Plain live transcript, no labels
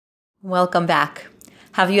Welcome back.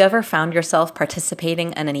 Have you ever found yourself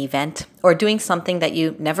participating in an event or doing something that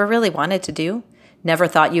you never really wanted to do, never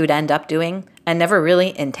thought you would end up doing, and never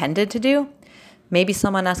really intended to do? Maybe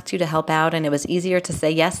someone asked you to help out and it was easier to say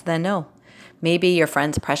yes than no. Maybe your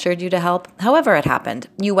friends pressured you to help. However it happened,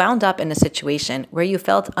 you wound up in a situation where you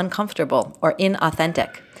felt uncomfortable or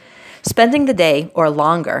inauthentic. Spending the day or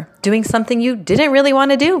longer doing something you didn't really want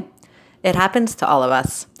to do. It happens to all of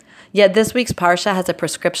us. Yet this week's Parsha has a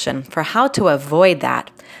prescription for how to avoid that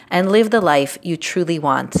and live the life you truly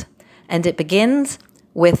want. And it begins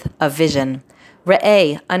with a vision.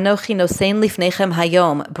 Re'eh, anochi nosein lifnechem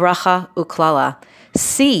hayom, bracha uklala.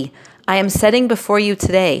 See, I am setting before you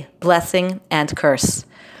today blessing and curse.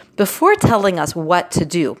 Before telling us what to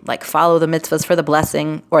do, like follow the mitzvahs for the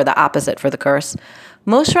blessing or the opposite for the curse,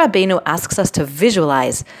 Moshe Rabbeinu asks us to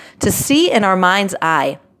visualize, to see in our mind's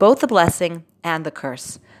eye, both the blessing and the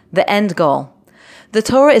curse. The end goal. The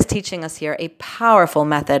Torah is teaching us here a powerful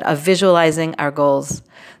method of visualizing our goals.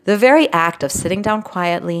 The very act of sitting down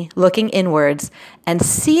quietly, looking inwards, and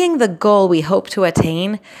seeing the goal we hope to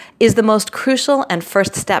attain is the most crucial and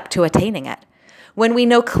first step to attaining it. When we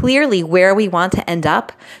know clearly where we want to end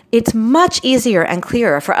up, it's much easier and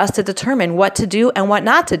clearer for us to determine what to do and what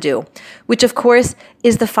not to do, which of course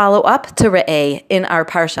is the follow-up to Re'eh in our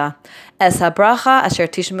Parsha. Es habracha asher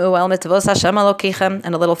tishmeu el mitzvos Hashem Elokechem,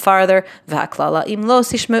 and a little farther, v'haklala im lo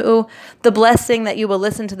tishmeu, the blessing that you will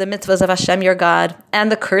listen to the mitzvahs of Hashem your God,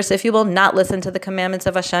 and the curse if you will not listen to the commandments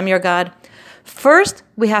of Hashem your God. First,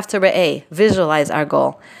 we have to Re'eh, visualize our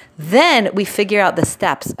goal. Then we figure out the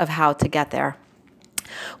steps of how to get there.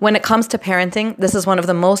 When it comes to parenting, this is one of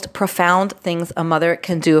the most profound things a mother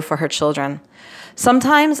can do for her children.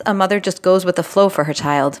 Sometimes a mother just goes with the flow for her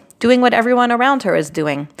child, doing what everyone around her is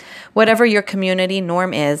doing. Whatever your community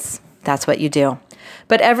norm is, that's what you do.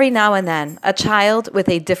 But every now and then, a child with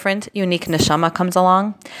a different, unique neshama comes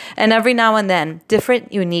along, and every now and then,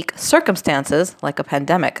 different, unique circumstances, like a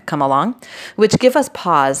pandemic, come along, which give us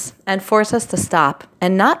pause and force us to stop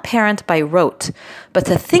and not parent by rote, but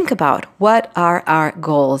to think about what are our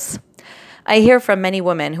goals. I hear from many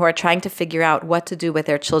women who are trying to figure out what to do with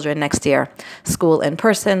their children next year. School in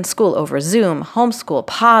person, school over Zoom, homeschool,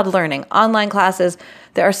 pod learning, online classes.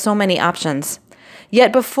 There are so many options.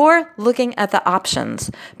 Yet before looking at the options,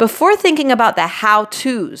 before thinking about the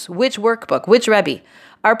how-tos, which workbook, which Rebbe,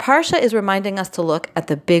 our Parsha is reminding us to look at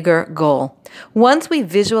the bigger goal. Once we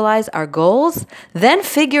visualize our goals, then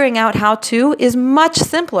figuring out how to is much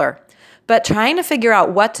simpler. But trying to figure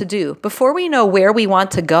out what to do before we know where we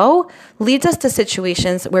want to go leads us to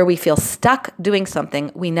situations where we feel stuck doing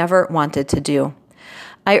something we never wanted to do.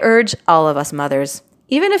 I urge all of us mothers,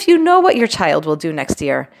 even if you know what your child will do next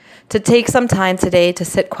year, to take some time today to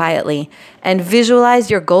sit quietly and visualize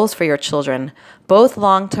your goals for your children, both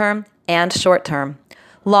long-term and short-term.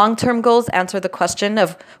 Long-term goals answer the question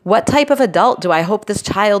of what type of adult do I hope this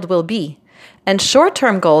child will be? And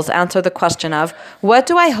short-term goals answer the question of what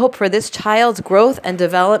do I hope for this child's growth and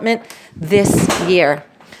development this year?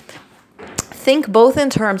 Think both in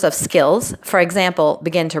terms of skills, for example,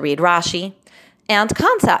 begin to read Rashi, and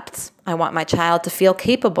concepts. I want my child to feel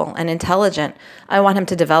capable and intelligent. I want him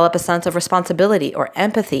to develop a sense of responsibility or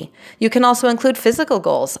empathy. You can also include physical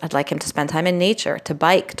goals. I'd like him to spend time in nature, to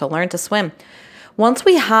bike, to learn to swim. Once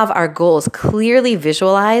we have our goals clearly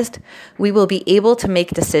visualized, we will be able to make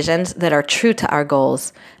decisions that are true to our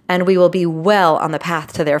goals, and we will be well on the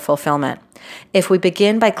path to their fulfillment. If we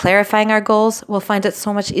begin by clarifying our goals, we'll find it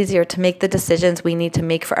so much easier to make the decisions we need to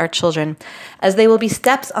make for our children, as they will be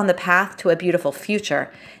steps on the path to a beautiful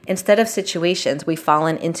future, instead of situations we've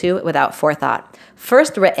fallen into without forethought.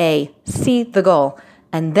 First, Re'eh, see the goal,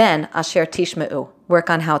 and then Asher Tishmeu, work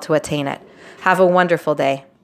on how to attain it. Have a wonderful day.